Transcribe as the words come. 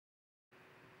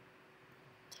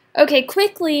Okay,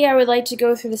 quickly I would like to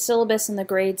go through the syllabus and the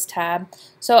grades tab.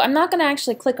 So I'm not going to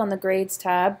actually click on the grades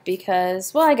tab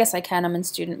because, well, I guess I can, I'm in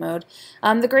student mode.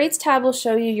 The grades tab will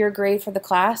show you your grade for the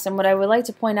class, and what I would like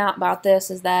to point out about this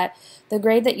is that the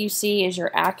grade that you see is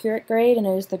your accurate grade, and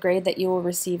it is the grade that you will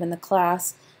receive in the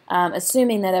class,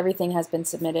 assuming that everything has been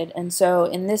submitted. And so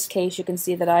in this case, you can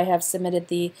see that I have submitted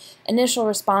the initial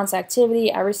response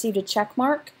activity. I received a check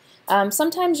mark.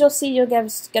 Sometimes you'll see you'll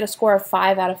get a score of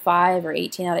 5 out of 5 or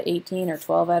 18 out of 18 or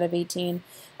 12 out of 18.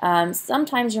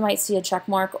 Sometimes you might see a check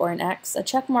mark or an X. A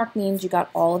check mark means you got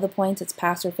all of the points. It's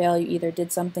pass or fail. You either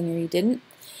did something or you didn't.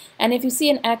 And if you see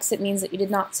an X, it means that you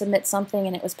did not submit something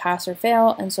and it was pass or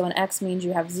fail. And so an X means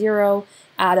you have 0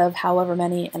 out of however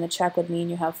many, and a check would mean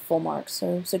you have full marks.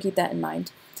 So keep that in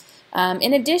mind.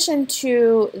 In addition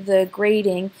to the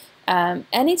grading,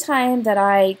 anytime that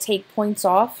I take points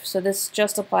off, so this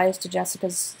just applies to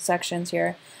Jessica's sections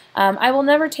here, I will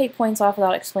never take points off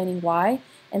without explaining why.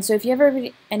 And so if you ever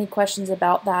have any questions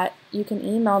about that, you can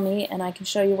email me and I can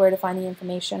show you where to find the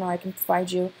information, or I can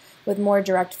provide you with more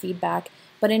direct feedback.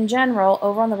 But in general,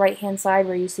 over on the right hand side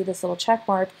where you see this little check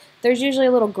mark, there's usually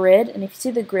a little grid, and if you see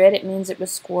the grid, it means it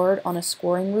was scored on a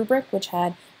scoring rubric, which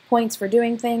had points for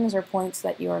doing things or points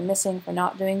that you are missing for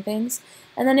not doing things.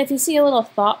 And then if you see a little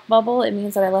thought bubble, it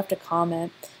means that I left a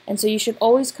comment. And so you should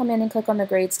always come in and click on the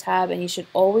grades tab, and you should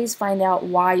always find out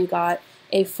why you got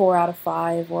a 4 out of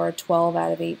 5 or a 12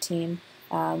 out of 18.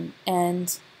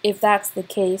 And if that's the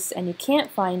case and you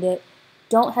can't find it,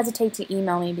 don't hesitate to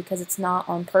email me, because it's not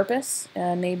on purpose.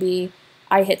 Maybe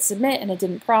I hit submit and it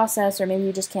didn't process, or maybe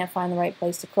you just can't find the right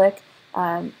place to click.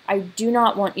 I do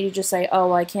not want you to just say, oh,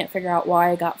 well, I can't figure out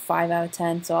why I got 5 out of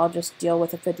 10, so I'll just deal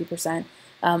with a 50%.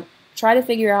 Try to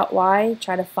figure out why,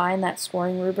 try to find that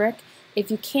scoring rubric.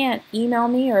 If you can't, email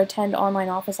me or attend online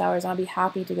office hours, and I'll be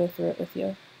happy to go through it with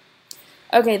you.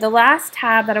 Okay, the last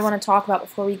tab that I want to talk about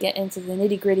before we get into the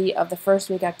nitty-gritty of the first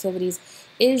week activities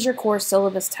is your course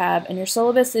syllabus tab. And your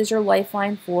syllabus is your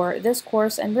lifeline for this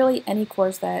course and really any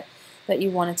course that you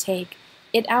want to take.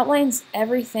 It outlines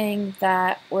everything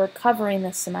that we're covering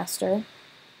this semester.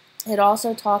 It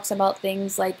also talks about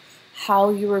things like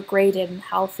how you were graded and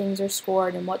how things are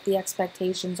scored and what the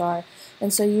expectations are.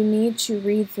 And so you need to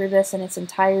read through this in its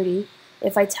entirety.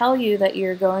 If I tell you that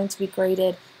you're going to be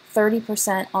graded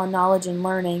 30% on knowledge and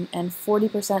learning and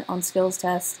 40% on skills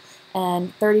tests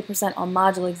and 30% on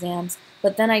module exams,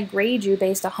 but then I grade you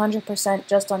based 100%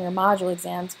 just on your module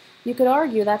exams, you could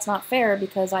argue that's not fair,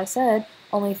 because I said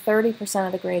only 30%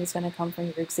 of the grade is going to come from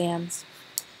your exams.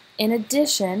 In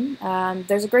addition,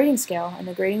 there's a grading scale, and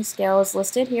the grading scale is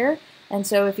listed here. And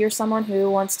so if you're someone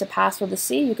who wants to pass with a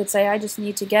C, you could say I just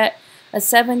need to get a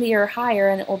 70 or higher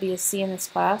and it will be a C in this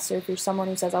class. Or if you're someone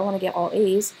who says I want to get all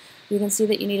A's, you can see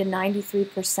that you need a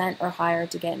 93% or higher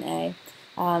to get an A.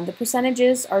 The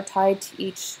percentages are tied to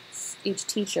each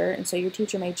teacher, and so your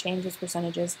teacher may change those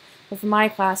percentages. But for my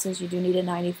classes, you do need a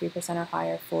 93% or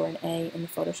higher for an A in the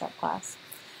Photoshop class.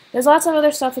 There's lots of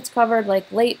other stuff that's covered, like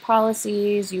late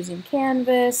policies, using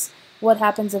Canvas, what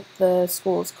happens if the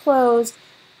school is closed.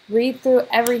 Read through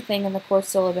everything in the course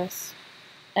syllabus.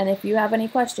 And if you have any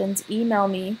questions, email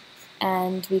me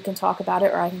and we can talk about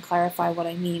it, or I can clarify what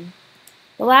I mean.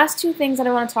 The last two things that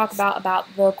I want to talk about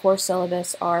the course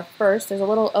syllabus are, first, there's a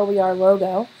little OER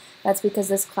logo. That's because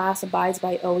this class abides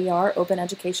by OER, Open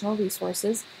Educational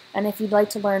Resources, and if you'd like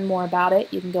to learn more about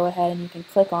it, you can go ahead and you can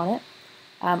click on it.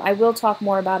 I will talk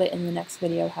more about it in the next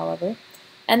video, however.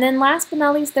 And then last but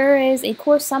not least, there is a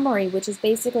course summary, which is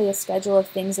basically a schedule of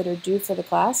things that are due for the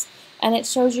class, and it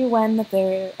shows you when that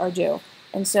they are due.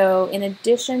 And so in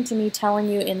addition to me telling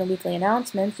you in the weekly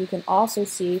announcements, you can also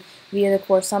see via the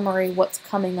course summary what's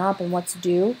coming up and what's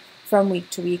due from week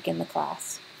to week in the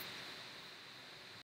class.